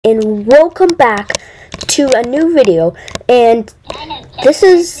and welcome back to a new video. And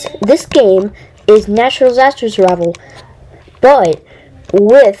this game is natural disaster survival, but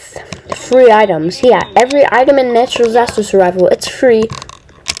with free items. Yeah, every item in natural disaster survival, it's free.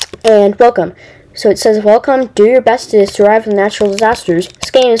 And welcome. So it says, welcome, do your best to survive in natural disasters. This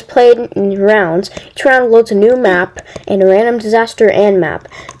game is played in rounds. Each round loads a new map and a random disaster and map.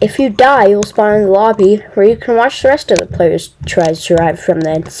 If you die, you'll spawn in the lobby where you can watch the rest of the players try to survive from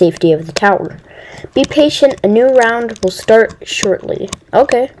the safety of the tower. Be patient, a new round will start shortly.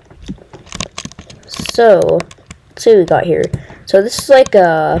 Okay. So, let's see what we got here. So this is like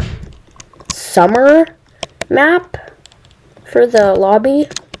a summer map for the lobby.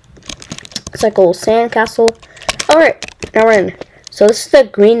 It's like a little sandcastle. Alright, now we're in. So this is the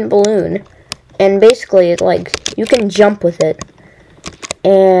green balloon. And basically, like, you can jump with it.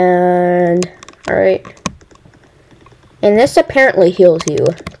 And, alright. And this apparently heals you,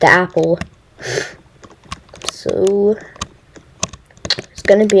 the apple. So, it's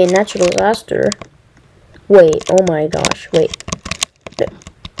gonna be a natural disaster. Wait, oh my gosh, wait.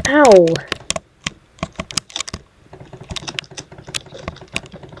 Ow!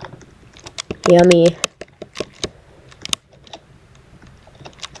 Yummy.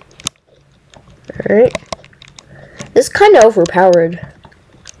 Alright. This is kind of overpowered.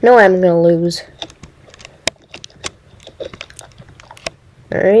 No, I'm gonna lose.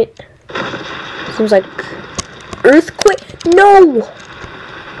 Alright. Seems like earthquake. No!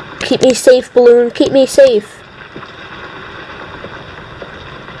 Keep me safe, balloon. Keep me safe.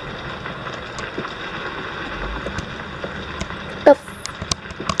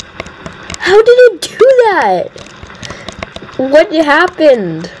 How did it do that? What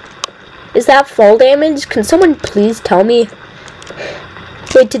happened? Is that fall damage? Can someone please tell me?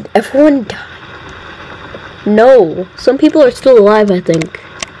 Wait, did everyone die? No. Some people are still alive, I think.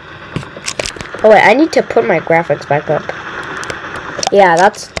 Oh wait, I need to put my graphics back up. Yeah,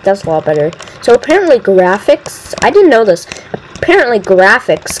 that's a lot better. So apparently graphics, I didn't know this. Apparently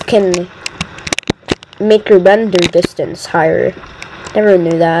graphics can make your render distance higher. Never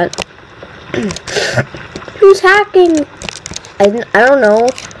knew that. Who's hacking? I don't know.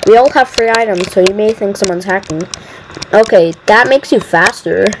 We all have free items, so you may think someone's hacking. Okay, that makes you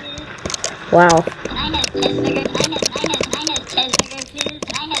faster. Wow.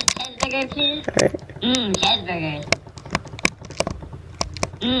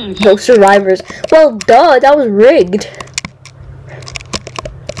 No survivors. Well, duh, that was rigged.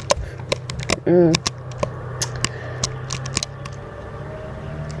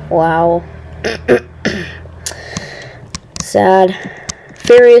 Wow. Sad.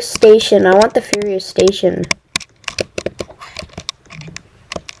 Furious Station. I want the Furious Station.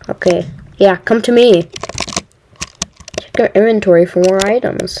 Okay. Yeah, come to me. Check our inventory for more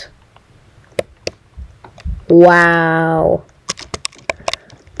items. Wow.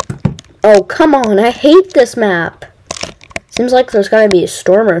 Oh, come on. I hate this map. Seems like there's gotta be a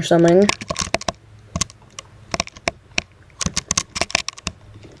storm or something.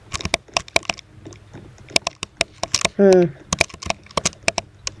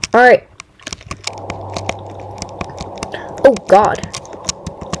 Alright. Oh god.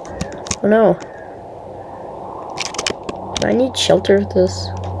 Oh no. Do I need shelter with this?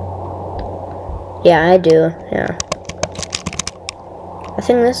 Yeah, I do. Yeah. I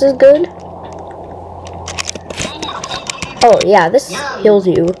think this is good. Oh yeah, this heals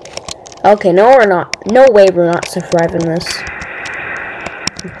you. Okay, no we're not. No way we're not surviving this.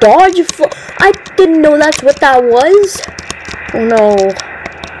 Dodge I didn't know that's what that was. Oh no.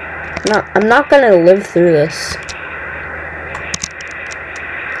 I'm not gonna live through this.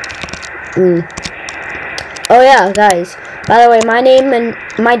 Oh yeah, guys. By the way, my name and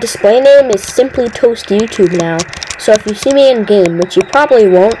my display name is Simply Toast YouTube now. So if you see me in game, which you probably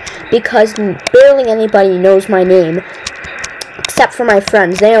won't, because barely anybody knows my name, except for my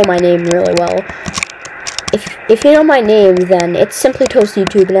friends. They know my name really well. If you know my name, then it's Simply Toast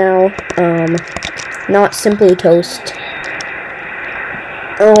YouTube now. Not Simply Toast.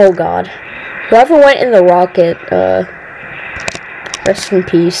 Oh god. Whoever went in the rocket, rest in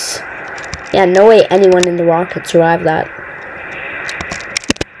peace. Yeah, no way anyone in the rocket survived that.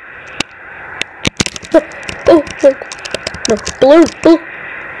 Oh, no, balloon.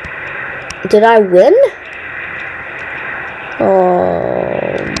 Did I win?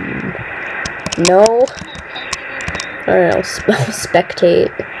 No. Alright, I'll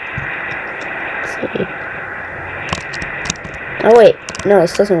spectate. Let's see. Oh wait, no,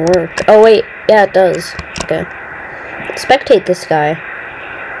 this doesn't work. Oh wait, yeah it does. Okay. Spectate this guy.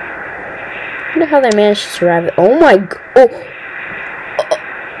 I wonder how they managed to survive it. Oh my god.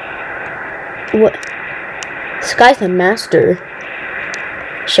 What? This guy's the master.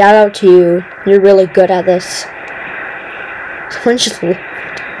 Shout out to you. You're really good at this. Someone just left.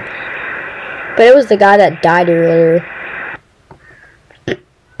 But it was the guy that died earlier.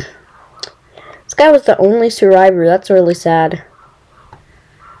 This guy was the only survivor. That's really sad.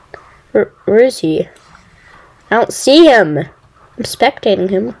 Where is he? I don't see him. I'm spectating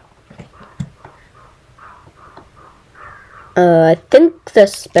him. I think the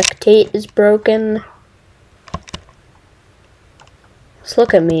spectate is broken. Let's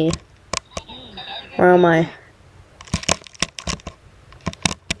look at me. Where am I?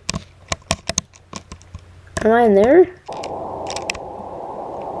 Am I in there?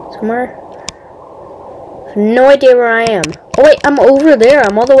 Somewhere? I have no idea where I am. Oh wait, I'm over there.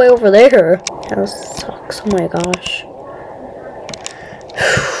 I'm all the way over there. That sucks. Oh my gosh.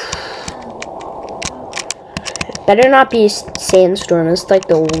 It better not be sandstorm. It's like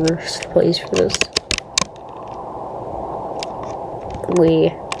the worst place for this.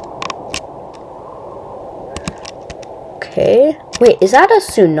 Okay. Wait, is that a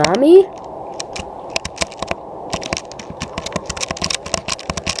tsunami?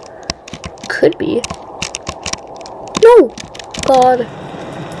 Could be. No! God.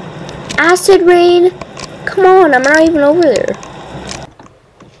 Acid rain? Come on, I'm not even over there.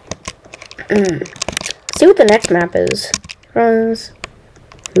 Let's see what the next map is. Runs.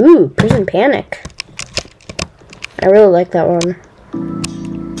 Ooh, Prison Panic. I really like that one.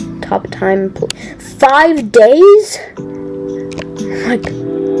 Top time. 5 days? Like.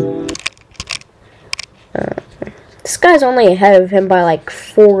 This guy's only ahead of him by like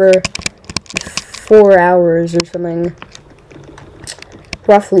 4 hours or something.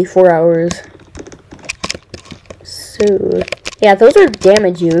 Roughly 4 hours. So, yeah, those are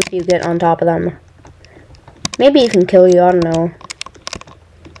damage you if you get on top of them. Maybe even kill you, I don't know.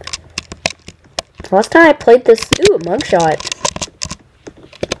 Last time I played this, ooh, a mugshot.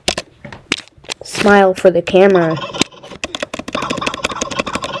 Smile for the camera.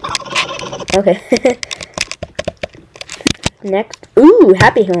 Okay. Next, ooh,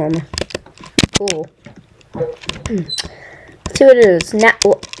 Happy Home. Cool. Let's see what it is. Now,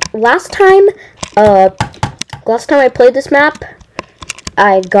 last time I played this map,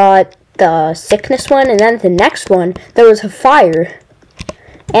 I got the sickness one, and then the next one, there was a fire.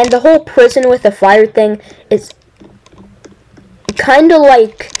 And the whole prison with the fire thing is kind of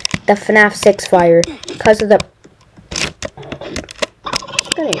like the FNAF 6 fire, because of the...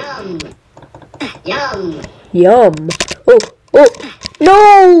 Yum. Yum. Oh, oh,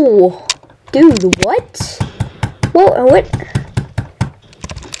 no! Dude, what? Whoa, what?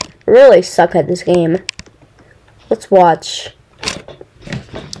 Really suck at this game. Let's watch.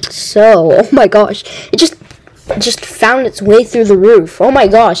 So, oh my gosh, it just found its way through the roof. Oh my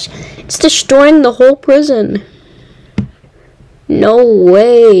gosh, it's destroying the whole prison. No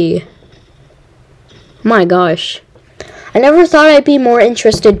way. My gosh. I never thought I'd be more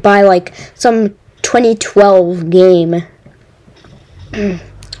interested by like some 2012 game.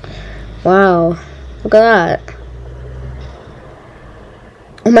 Wow, look at that.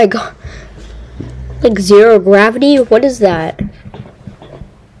 Oh my god. Like zero gravity? What is that?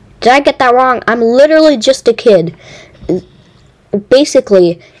 Did I get that wrong? I'm literally just a kid.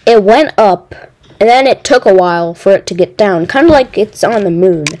 Basically, it went up, and then it took a while for it to get down. Kind of like it's on the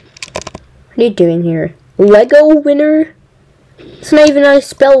moon. What are you doing here? Lego winner? It's not even how you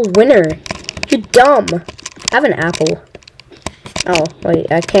spell winner. You're dumb. I have an apple. Oh,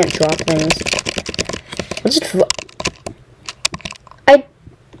 wait, I can't drop things.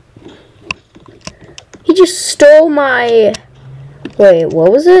 He just stole my... Wait,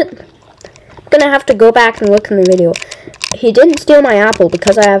 what was it? I'm gonna have to go back and look in the video. He didn't steal my apple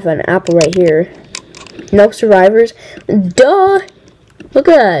because I have an apple right here. No survivors. Duh! Look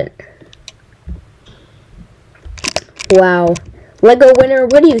at that. Wow. Lego winner,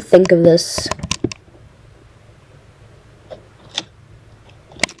 what do you think of this?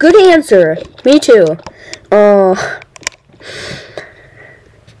 Good answer. Me too.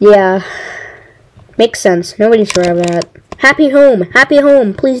 Yeah. Makes sense. Nobody survived that. Happy Home. Happy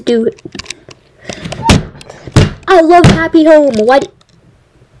Home. Please do it. I love Happy Home. Why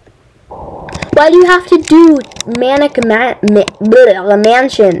do you have to do Manic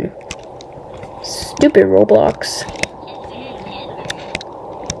Mansion? Stupid Roblox.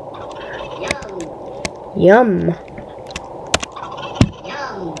 Yum.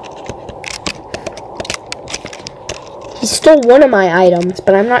 He stole one of my items,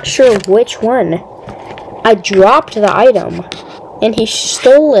 but I'm not sure which one. I dropped the item, and he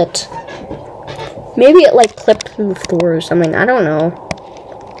stole it. Maybe it, like, clipped through the floor or something. I don't know.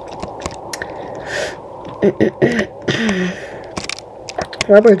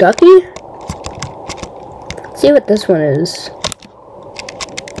 Rubber ducky? Let's see what this one is.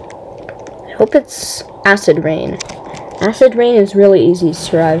 I hope it's acid rain. Acid rain is really easy to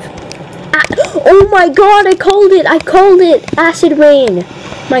survive. Oh my god, I called it! I called it! Acid rain!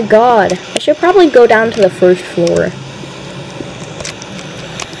 My god. I should probably go down to the first floor.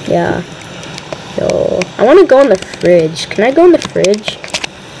 Yeah. Yo. I want to go in the fridge. Can I go in the fridge?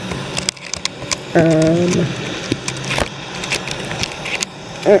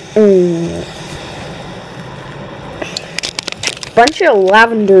 Bunch of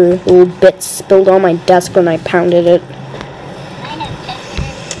lavender little bits spilled on my desk when I pounded it.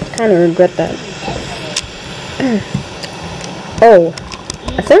 Kind of regret that. Oh,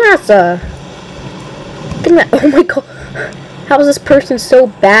 I think that's oh my god, how is this person so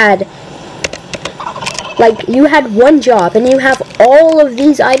bad? Like, you had one job and you have all of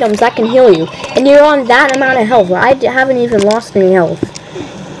these items that can heal you, and you're on that amount of health. I haven't even lost any health.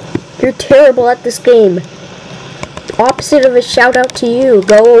 You're terrible at this game. Opposite of a shout out to you.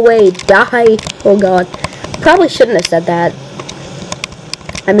 Go away. Die. Oh god. Probably shouldn't have said that.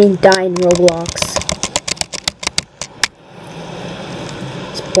 I mean, die in Roblox.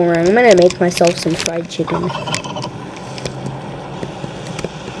 It's boring. I'm gonna make myself some fried chicken.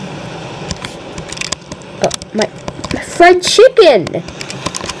 Oh, my fried chicken!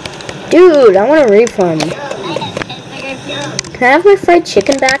 Dude, I want a refund. Can I have my fried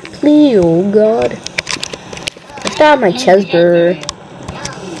chicken back, please? Oh god. I still have my cheeseburger.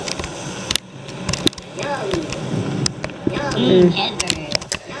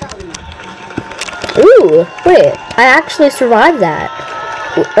 Ooh, wait, I actually survived that.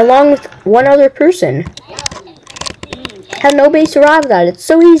 Along with one other person. Had nobody survived that. It's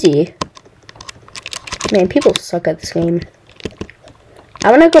so easy. Man, people suck at this game.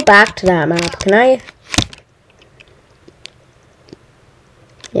 I want to go back to that map. Can I?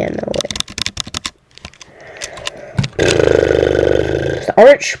 Yeah, no way.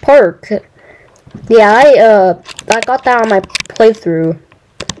 Arch Park. Yeah, I got that on my playthrough.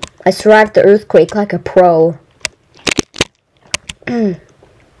 I survived the earthquake like a pro. Yeah,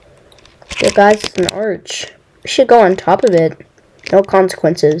 guys, it's an arch. We should go on top of it. No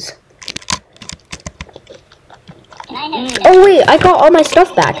consequences. Oh wait, I got all my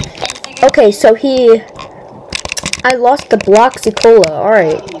stuff back. Okay, so I lost the Bloxy-Cola.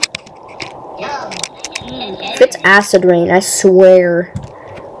 Alright. If it's acid rain, I swear.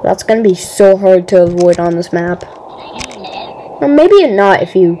 That's gonna be so hard to avoid on this map. Or maybe not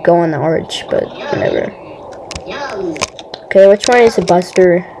if you go on the arch, but whatever. Okay, which one is the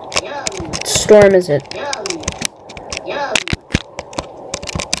Buster? What storm is it?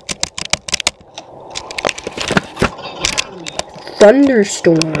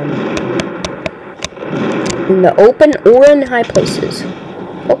 Thunderstorm. In the open or in high places.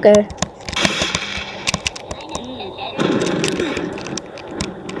 Okay.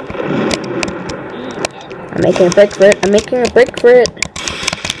 I'm making a break for it. I'm making a break for it.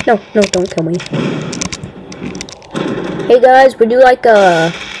 No, no, don't kill me. Hey guys, would you like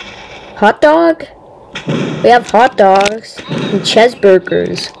a hot dog? We have hot dogs and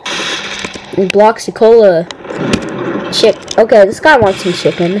cheeseburgers and Bloxy-Cola. Okay, this guy wants some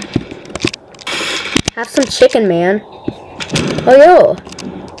chicken. Have some chicken, man. Oh, yo.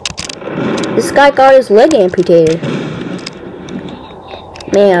 This guy got his leg amputated.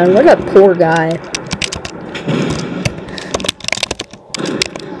 Man, what a poor guy.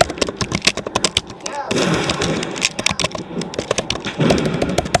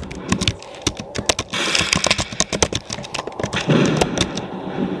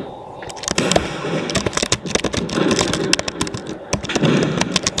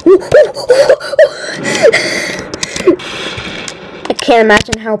 I can't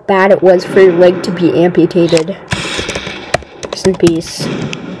imagine how bad it was for your leg to be amputated. Rest in peace.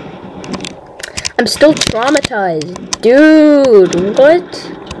 I'm still traumatized. Dude,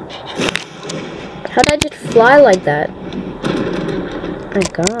 what? How'd I just fly like that? My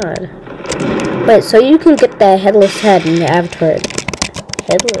god. Wait, so you can get the headless head in the avatar.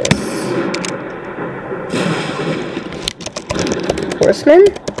 Headless. Horseman?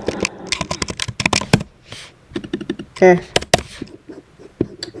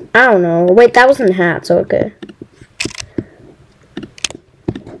 I don't know. Wait, that was in hats, okay.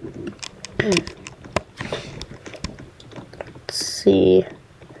 Let's see.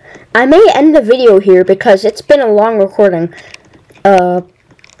 I may end the video here because it's been a long recording.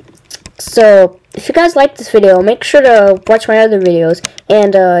 So, if you guys like this video, make sure to watch my other videos.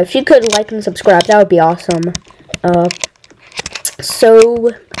 And, if you could like and subscribe, that would be awesome.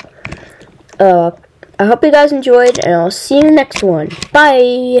 I hope you guys enjoyed, and I'll see you in the next one.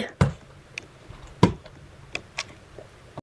 Bye!